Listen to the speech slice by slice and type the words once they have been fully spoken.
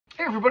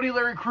Hey everybody,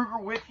 Larry Kruger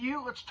with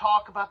you. Let's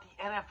talk about the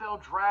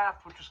NFL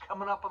draft, which is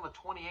coming up on the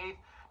 28th.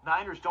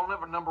 Niners don't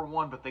have a number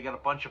one, but they got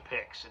a bunch of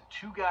picks. And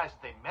two guys that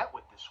they met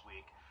with this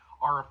week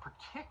are of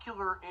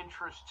particular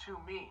interest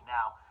to me.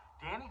 Now,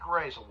 Danny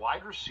Gray is a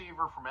wide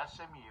receiver from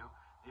SMU.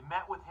 They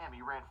met with him. He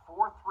ran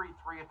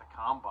 4.33 at the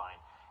combine.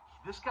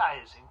 This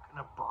guy is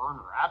in a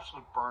burner,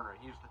 absolute burner.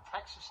 He was the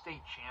Texas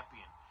State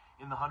champion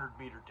in the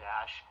 100-meter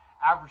dash,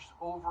 averaged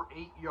over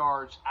 8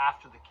 yards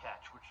after the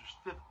catch, which is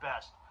fifth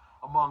best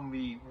among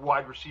the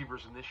wide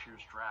receivers in this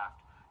year's draft.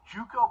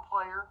 JUCO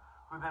player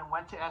who then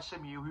went to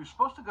SMU, who's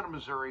supposed to go to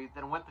Missouri,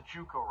 then went the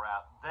JUCO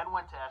route, then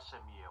went to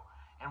SMU,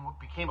 and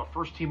became a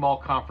first-team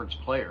all-conference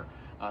player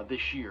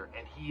this year.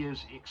 And he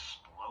is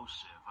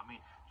explosive. I mean,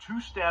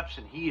 2 steps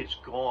and he is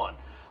gone.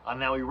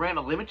 Now, he ran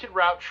a limited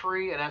route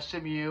tree at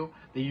SMU.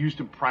 They used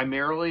him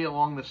primarily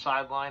along the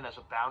sideline as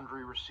a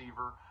boundary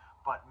receiver.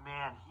 But,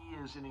 man,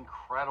 he is an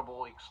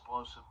incredible,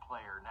 explosive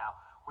player. Now,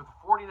 with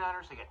the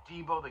 49ers, they got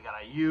Debo, they got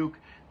Ayuk,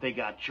 they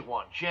got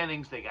Juwan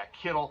Jennings, they got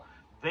Kittle.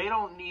 They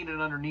don't need an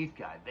underneath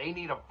guy. They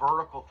need a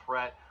vertical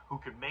threat who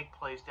can make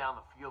plays down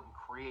the field and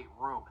create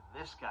room,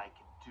 and this guy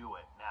can do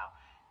it. Now,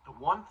 the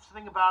one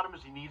thing about him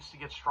is he needs to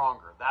get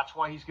stronger. That's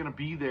why he's going to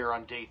be there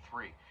on day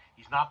 3.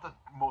 He's not the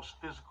most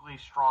physically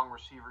strong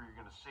receiver you're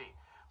going to see.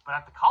 But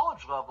at the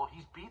college level,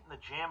 he's beating the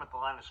jam at the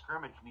line of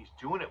scrimmage, and he's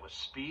doing it with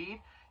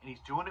speed, and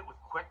he's doing it with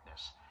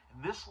quickness.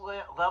 And this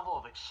level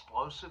of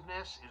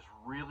explosiveness is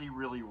really,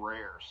 really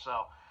rare.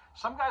 So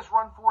some guys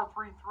run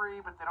 4.33,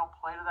 but they don't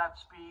play to that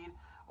speed,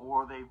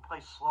 or they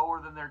play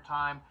slower than their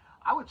time.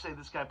 I would say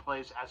this guy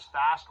plays as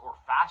fast or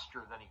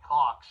faster than he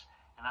clocks.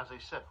 And as I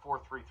said,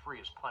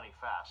 4.33 is plenty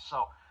fast.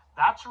 So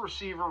that's a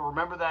receiver.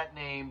 Remember that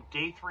name.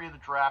 Day 3 of the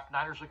draft.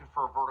 Niners looking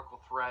for a vertical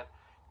threat.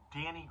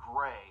 Danny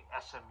Gray,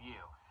 SMU.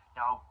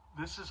 Now,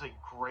 this is a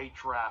great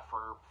draft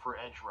for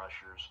edge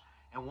rushers.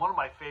 And one of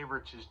my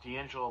favorites is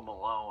Deangelo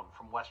Malone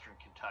from Western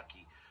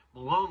Kentucky.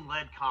 Malone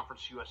led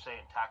Conference USA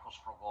in tackles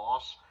for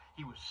loss.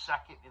 He was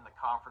second in the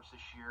conference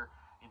this year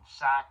in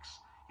sacks.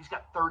 He's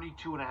got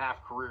 32 and a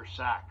half career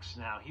sacks.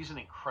 Now, he's an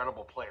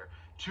incredible player.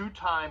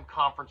 2-time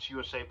Conference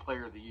USA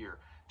Player of the Year,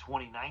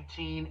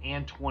 2019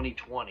 and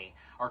 2020,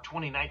 or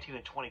 2019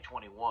 and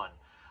 2021.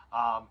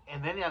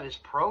 And then at his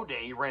pro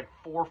day, he ran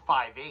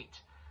 4.58.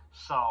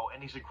 So,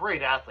 and he's a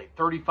great athlete,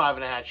 35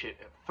 and a half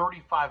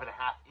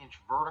inch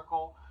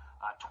vertical,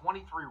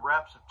 23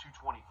 reps of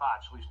 225.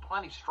 So he's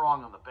plenty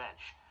strong on the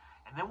bench.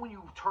 And then when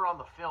you turn on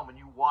the film and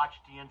you watch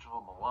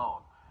Deangelo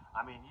Malone,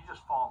 I mean, you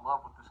just fall in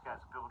love with this guy's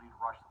ability to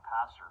rush the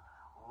passer.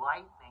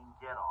 Lightning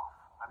get off.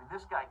 I mean,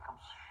 this guy comes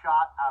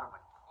shot out of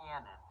a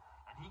cannon,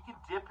 and he can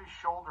dip his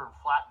shoulder and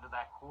flatten to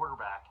that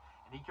quarterback,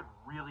 and he can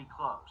really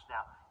close.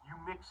 Now, you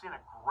mix in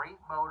a great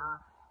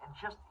motor, and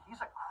just,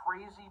 he's a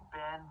crazy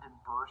bend and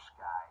burst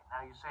guy.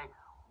 Now you say,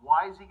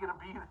 why is he going to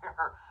be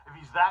there? If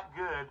he's that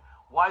good,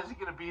 why is he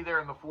going to be there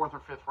in the 4th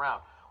or 5th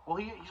round? Well,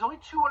 he's only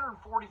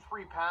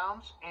 243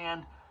 pounds,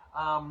 and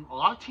a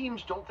lot of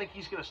teams don't think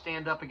he's going to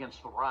stand up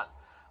against the run.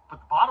 But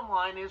the bottom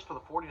line is, for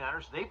the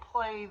 49ers, they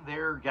play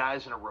their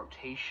guys in a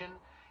rotation,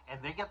 and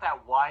they get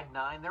that wide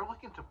 9. They're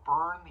looking to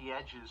burn the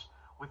edges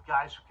with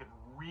guys who can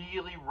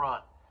really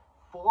run.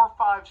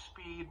 4.5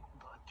 speed,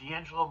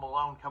 Deangelo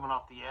Malone coming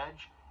off the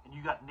edge, and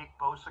you got Nick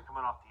Bosa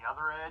coming off the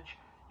other edge.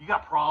 You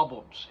got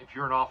problems if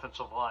you're an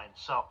offensive line.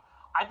 So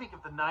I think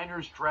if the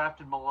Niners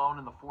drafted Malone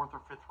in the 4th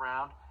or 5th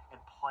round and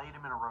played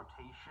him in a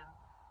rotation,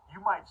 you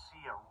might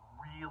see a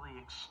really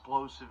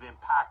explosive,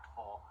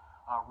 impactful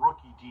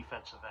rookie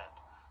defensive end.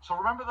 So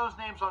remember those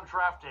names on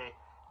draft day.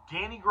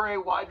 Danny Gray,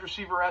 wide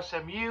receiver,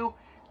 SMU.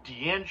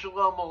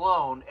 Deangelo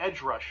Malone,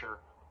 edge rusher,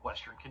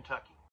 Western Kentucky.